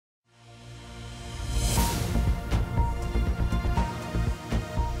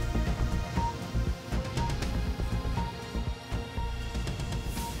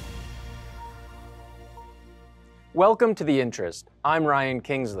Welcome to The Interest. I'm Ryan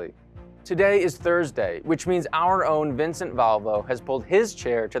Kingsley. Today is Thursday, which means our own Vincent Valvo has pulled his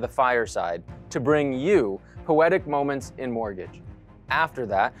chair to the fireside to bring you poetic moments in mortgage. After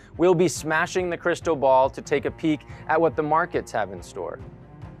that, we'll be smashing the crystal ball to take a peek at what the markets have in store.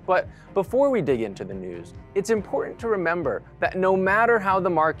 But before we dig into the news, it's important to remember that no matter how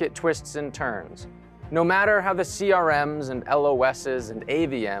the market twists and turns, no matter how the CRMs and LOSs and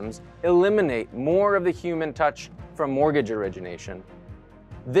AVMs eliminate more of the human touch from mortgage origination,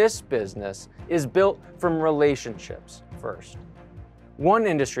 this business is built from relationships first. One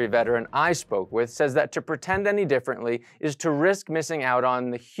industry veteran I spoke with says that to pretend any differently is to risk missing out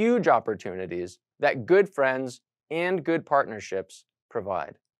on the huge opportunities that good friends and good partnerships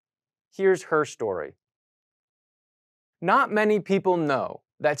provide. Here's her story. Not many people know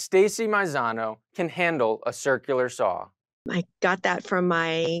that Stacey Maisano can handle a circular saw. I got that from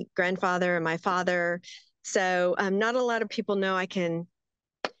my grandfather and my father. So not a lot of people know I can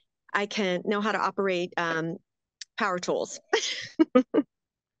know how to operate power tools.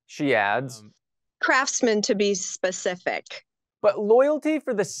 She adds, craftsman to be specific. But loyalty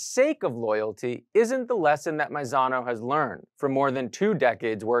for the sake of loyalty isn't the lesson that Maisano has learned for more than 2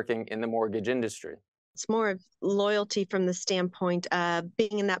 decades working in the mortgage industry. It's more of loyalty from the standpoint of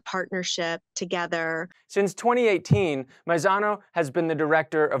being in that partnership together. Since 2018, Maisano has been the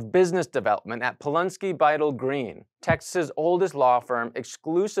director of business development at Polonsky Beidel Green, Texas's oldest law firm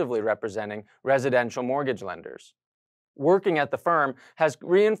exclusively representing residential mortgage lenders. Working at the firm has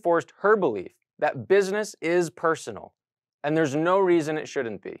reinforced her belief that business is personal, and there's no reason it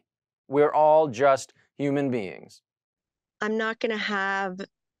shouldn't be. We're all just human beings. I'm not going to have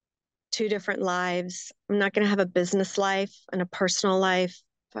 2 different lives. I'm not going to have a business life and a personal life.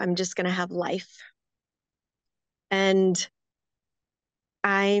 I'm just going to have life. And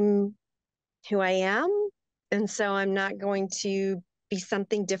I'm who I am. And so I'm not going to be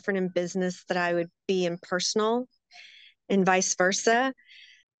something different in business that I would be in personal, and vice versa.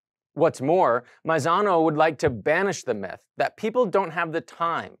 What's more, Maisano would like to banish the myth that people don't have the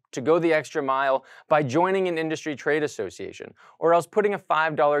time to go the extra mile by joining an industry trade association or else putting a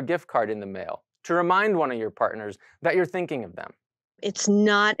 $5 gift card in the mail to remind one of your partners that you're thinking of them. It's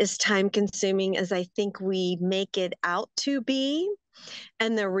not as time consuming as I think we make it out to be.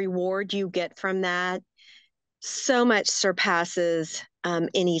 And the reward you get from that so much surpasses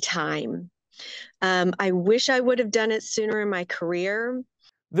any time. I wish I would have done it sooner in my career.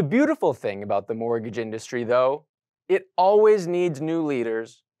 The beautiful thing about the mortgage industry, though, it always needs new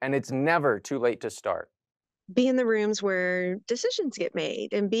leaders, and it's never too late to start. Be in the rooms where decisions get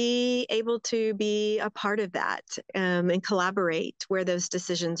made and be able to be a part of that and collaborate where those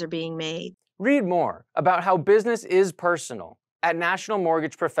decisions are being made. Read more about how business is personal at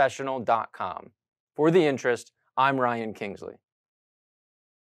nationalmortgageprofessional.com. For The Interest, I'm Ryan Kingsley.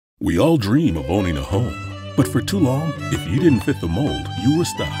 We all dream of owning a home. But for too long, if you didn't fit the mold, you were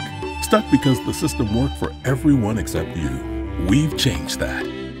stuck. Stuck because the system worked for everyone except you. We've changed that.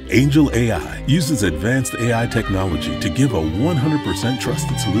 Angel AI uses advanced AI technology to give a 100%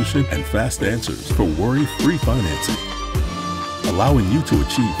 trusted solution and fast answers for worry-free financing, allowing you to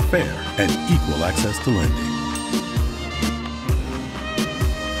achieve fair and equal access to lending.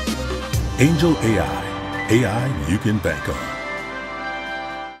 Angel AI. AI you can bank on.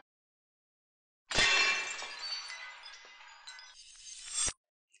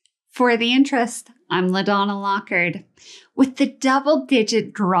 For The Interest, I'm LaDonna Lockard. With the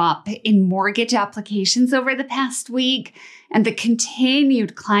double-digit drop in mortgage applications over the past week and the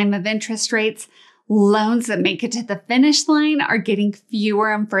continued climb of interest rates, loans that make it to the finish line are getting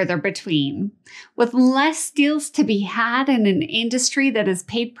fewer and further between. With less deals to be had in an industry that is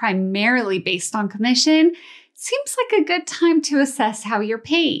paid primarily based on commission, seems like a good time to assess how you're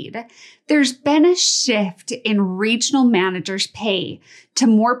paid. There's been a shift in regional managers' pay to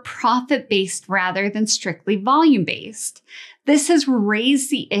more profit-based rather than strictly volume-based. This has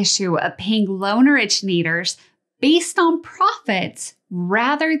raised the issue of paying loan originators based on profits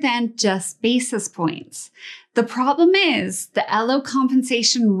rather than just basis points. The problem is the LO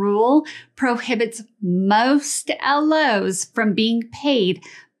compensation rule prohibits most LOs from being paid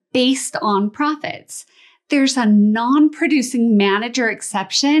based on profits. There's a non-producing manager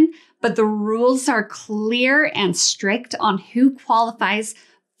exception, but the rules are clear and strict on who qualifies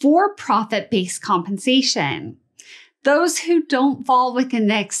for profit-based compensation. Those who don't fall within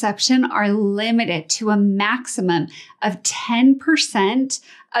the exception are limited to a maximum of 10%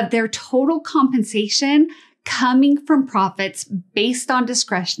 of their total compensation coming from profits based on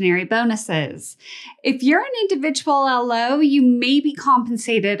discretionary bonuses. If you're an individual LO, you may be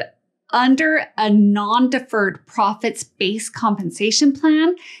compensated under a non-deferred profits-based compensation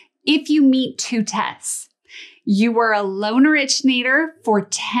plan if you meet two tests. You are a loan originator for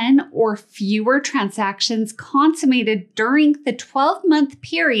 10 or fewer transactions consummated during the 12-month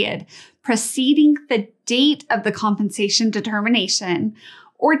period preceding the date of the compensation determination.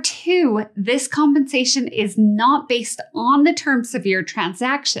 Or 2, this compensation is not based on the terms of your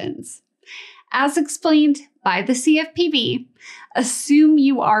transactions. As explained by the CFPB, assume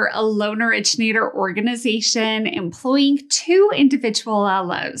you are a loan originator organization employing 2 individual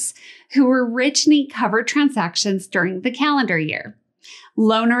LOs who originate covered transactions during the calendar year.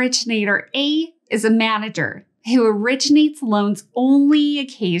 Loan originator A is a manager who originates loans only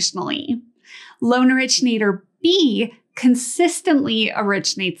occasionally. Loan originator B consistently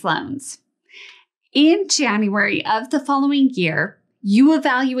originates loans. In January of the following year, you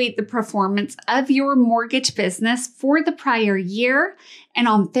evaluate the performance of your mortgage business for the prior year, and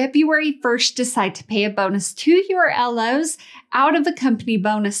on February 1st, decide to pay a bonus to your LOs out of the company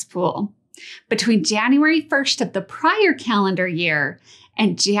bonus pool. Between January 1st of the prior calendar year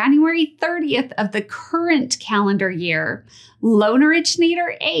and January 30th of the current calendar year, loan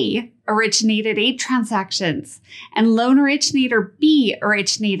originator A originated 8 transactions, and loan originator B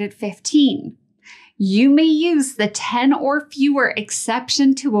originated 15. You may use the 10 or fewer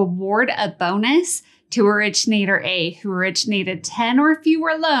exception to award a bonus to originator A who originated 10 or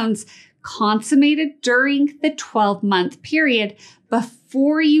fewer loans consummated during the 12-month period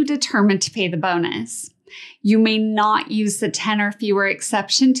before you determine to pay the bonus. You may not use the 10 or fewer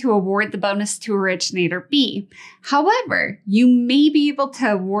exception to award the bonus to originator B. However, you may be able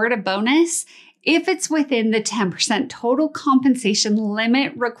to award a bonus if it's within the 10% total compensation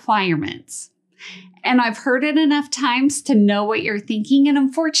limit requirements. And I've heard it enough times to know what you're thinking. And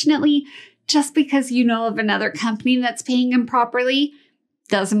unfortunately, just because you know of another company that's paying improperly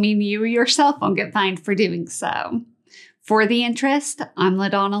doesn't mean you yourself won't get fined for doing so. For the interest, I'm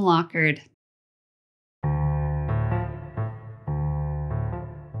LaDonna Lockard.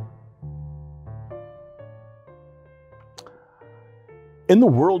 In the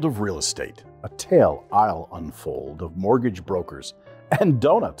world of real estate, a tale I'll unfold of mortgage brokers and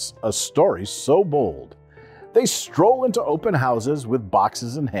donuts, a story so bold. They stroll into open houses with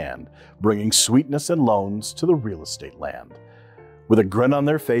boxes in hand, bringing sweetness and loans to the real estate land. With a grin on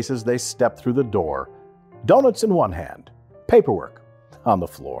their faces, they step through the door, donuts in one hand, paperwork on the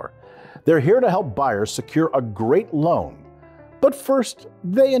floor. They're here to help buyers secure a great loan, but first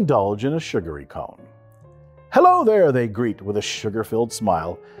they indulge in a sugary cone. Hello there, they greet with a sugar-filled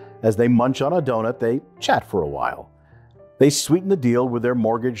smile. As they munch on a donut, they chat for a while. They sweeten the deal with their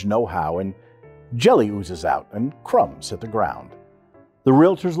mortgage know-how, and jelly oozes out and crumbs hit the ground. The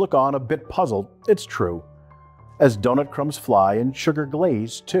realtors look on a bit puzzled, it's true, as donut crumbs fly and sugar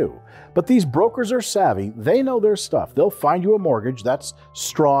glaze too. But these brokers are savvy, they know their stuff. They'll find you a mortgage that's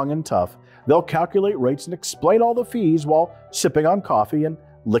strong and tough. They'll calculate rates and explain all the fees while sipping on coffee and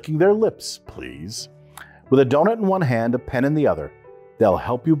licking their lips, please. With a donut in one hand, a pen in the other, they'll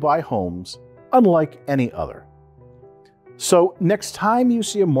help you buy homes unlike any other. So next time you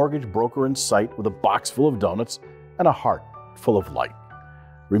see a mortgage broker in sight with a box full of donuts and a heart full of light,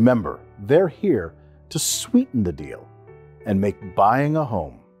 remember, they're here to sweeten the deal and make buying a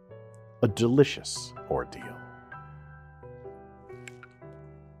home a delicious ordeal.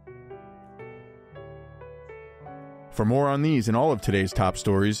 For more on these and all of today's top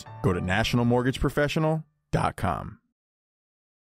stories, go to nationalmortgageprofessional.com.